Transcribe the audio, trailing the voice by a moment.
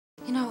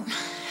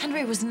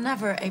Henry was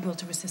never able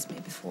to resist me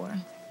before.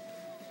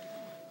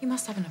 You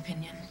must have an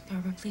opinion.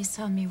 Barbara, please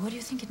tell me, what do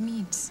you think it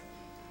means?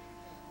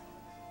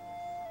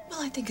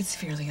 Well, I think it's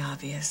fairly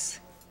obvious.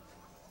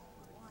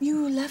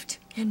 You left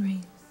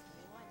Henry,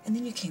 and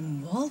then you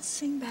came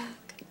waltzing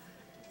back,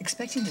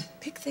 expecting to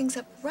pick things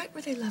up right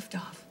where they left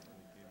off.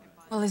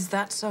 Well, is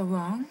that so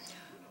wrong?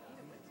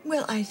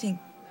 Well, I think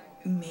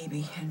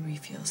maybe Henry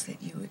feels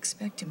that you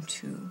expect him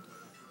to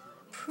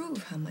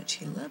prove how much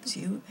he loves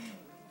you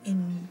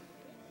in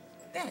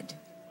bed.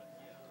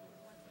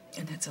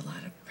 And that's a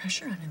lot of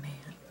pressure on a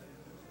man,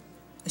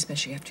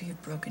 especially after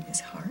you've broken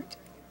his heart.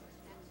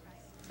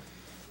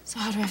 So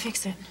how do I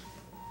fix it?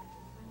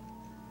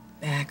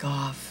 Back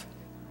off.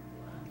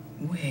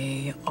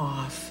 Way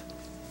off.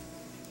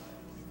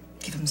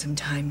 Give him some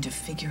time to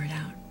figure it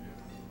out.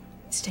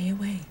 Stay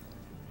away.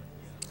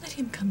 Let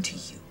him come to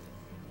you.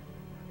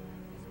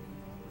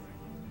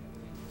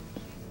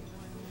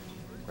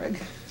 Greg?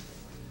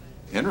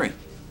 Henry?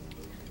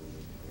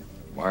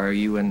 Why are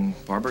you and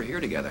Barbara here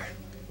together?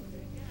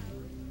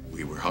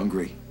 We were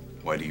hungry.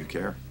 Why do you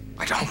care?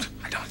 I don't.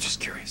 Just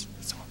curious.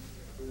 That's all.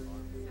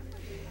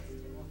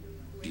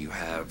 Do you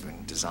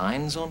have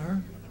designs on her?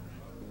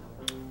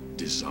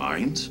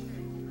 Designs?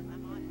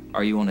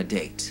 Are you on a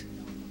date?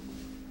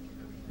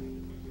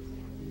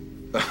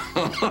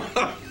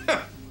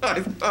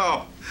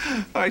 Oh,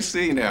 I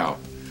see now.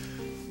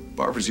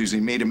 Barbara's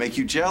using me to make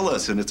you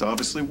jealous, and it's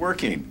obviously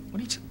working.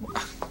 What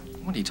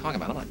are you talking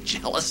about? I'm not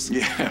jealous.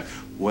 Yeah,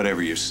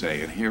 whatever you're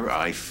saying. Here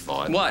I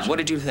thought... What? What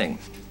did you think?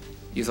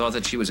 You thought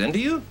that she was into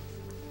you?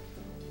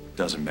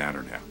 Doesn't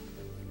matter now.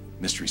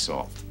 Mystery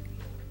solved.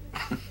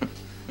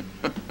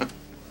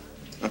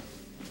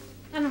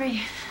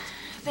 Henry,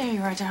 there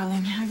you are,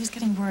 darling. I was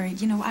getting worried.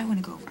 You know, I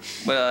want to go.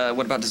 Well,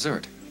 what about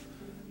dessert?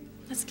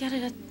 Let's get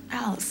it at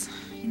Al's.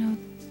 You know,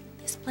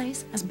 this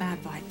place has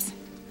bad vibes.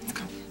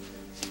 Okay.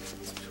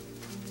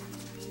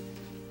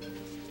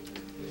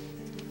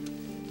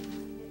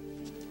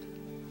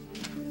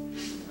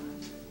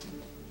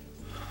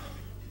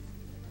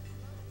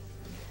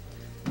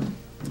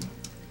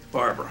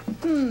 Barbara.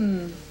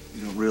 You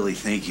don't really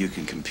think you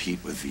can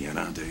compete with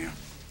Vienna, do you?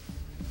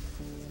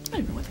 I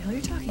don't know what the hell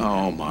you're talking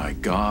about. Oh, my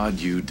God,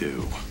 you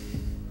do.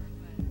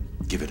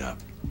 Give it up.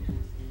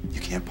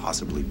 You can't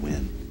possibly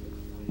win.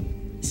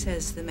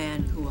 Says the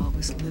man who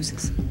always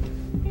loses.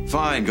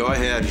 Fine, go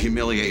ahead,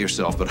 humiliate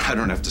yourself, but I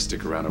don't have to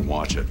stick around and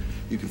watch it.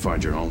 You can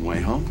find your own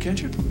way home,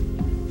 can't you?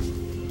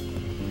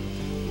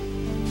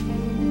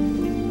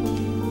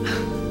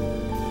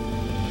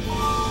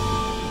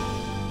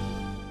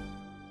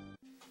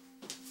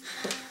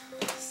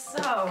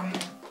 So,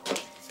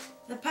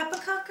 the pepper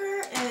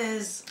cocker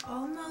is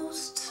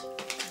almost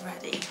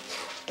ready.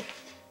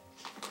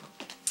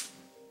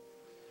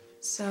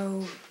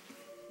 So,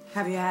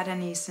 have you had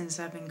any since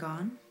I've been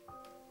gone?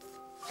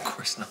 Of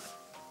course not.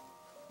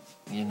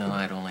 You know,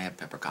 I'd only have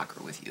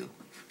peppercocker with you.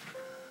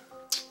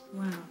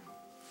 Well,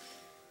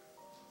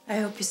 I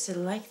hope you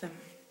still like them,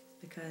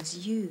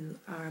 because you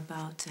are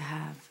about to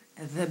have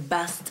the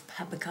best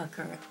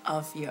peppercocker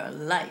of your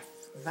life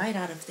right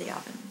out of the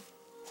oven.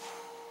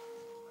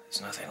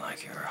 There's nothing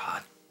like your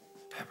hot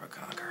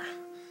peppercocker.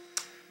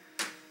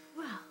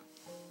 Well,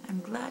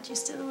 I'm glad you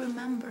still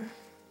remember.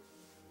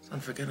 It's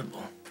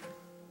unforgettable.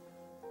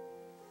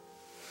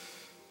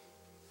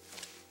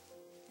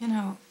 You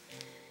know,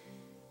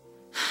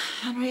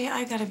 Henry,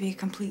 I gotta be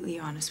completely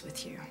honest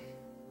with you.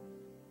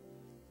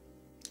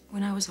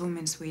 When I was home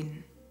in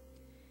Sweden,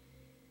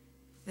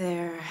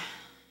 there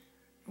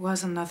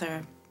was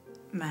another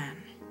man.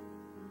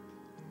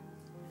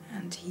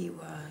 And he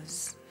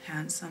was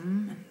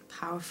handsome and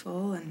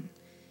powerful and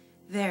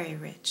very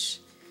rich.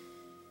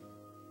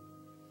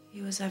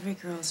 He was every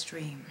girl's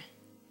dream.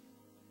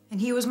 And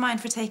he was mine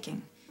for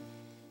taking.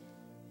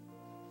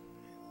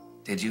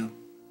 Did you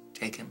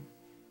take him?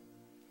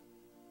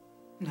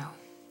 No,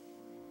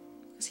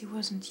 because he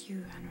wasn't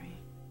you, Henry.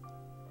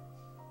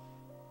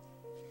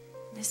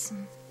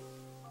 Listen,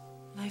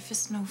 life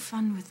is no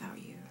fun without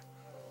you.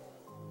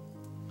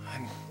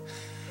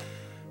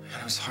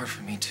 It was hard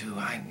for me, too.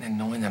 And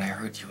knowing that I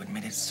hurt you, it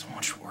made it so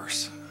much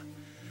worse.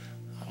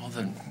 All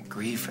the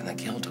grief and the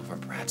guilt over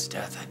Brad's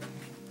death.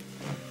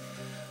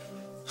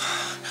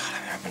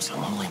 God, I've been so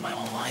lonely my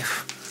whole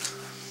life.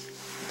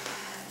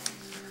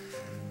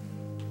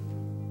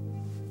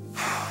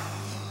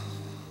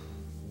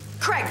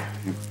 Craig!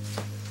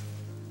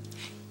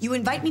 You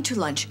invite me to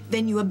lunch,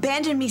 then you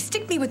abandon me,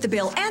 stick me with the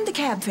bill and the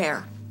cab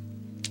fare.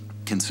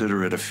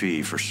 Consider it a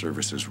fee for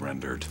services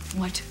rendered.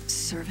 What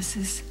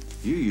services?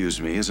 You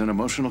used me as an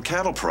emotional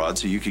cattle prod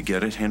so you could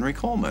get at Henry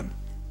Coleman.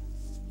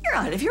 You're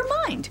out of your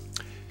mind.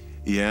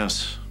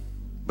 Yes,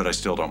 but I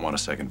still don't want a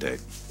second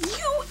date.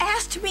 You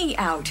asked me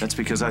out. That's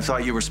because I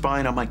thought you were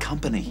spying on my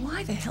company.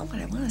 Why the hell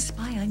would I want to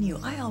spy on you?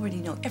 I already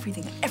know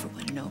everything I ever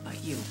want to know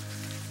about you.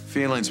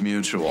 Feelings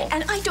mutual.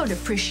 And I don't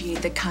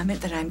appreciate the comment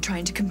that I'm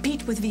trying to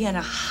compete with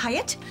Vienna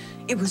Hyatt.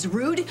 It was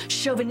rude,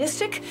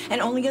 chauvinistic,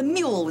 and only a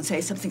mule would say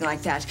something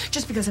like that.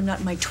 Just because I'm not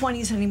in my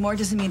 20s anymore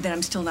doesn't mean that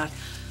I'm still not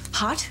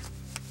hot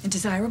and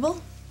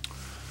desirable.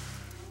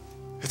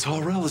 It's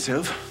all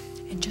relative.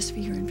 And just for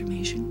your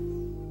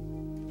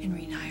information,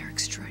 Henry and I are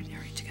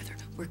extraordinary together.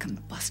 We're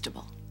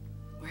combustible.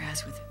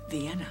 Whereas with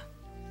Vienna,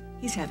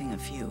 he's having a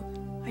few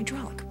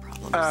hydraulic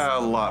problems. A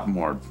lot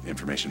more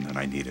information than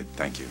I needed.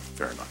 Thank you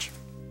very much.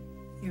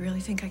 You really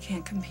think I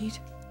can't compete?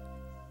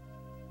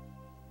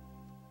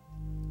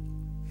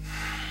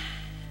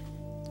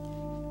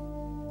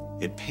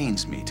 It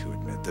pains me to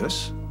admit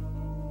this,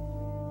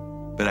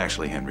 but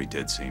actually Henry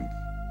did seem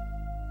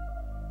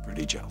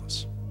pretty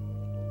jealous.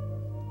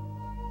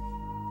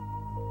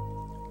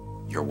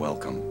 You're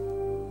welcome.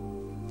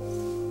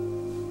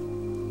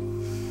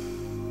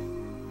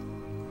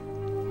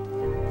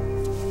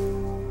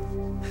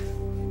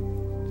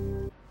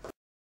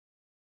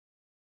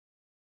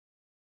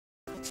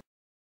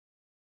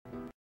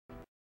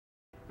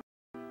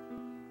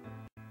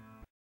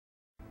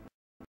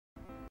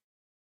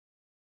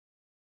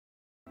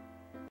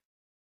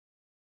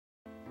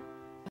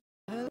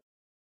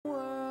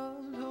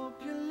 World,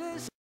 hope you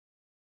listen.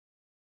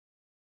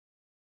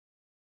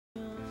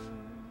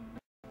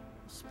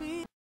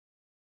 Speak.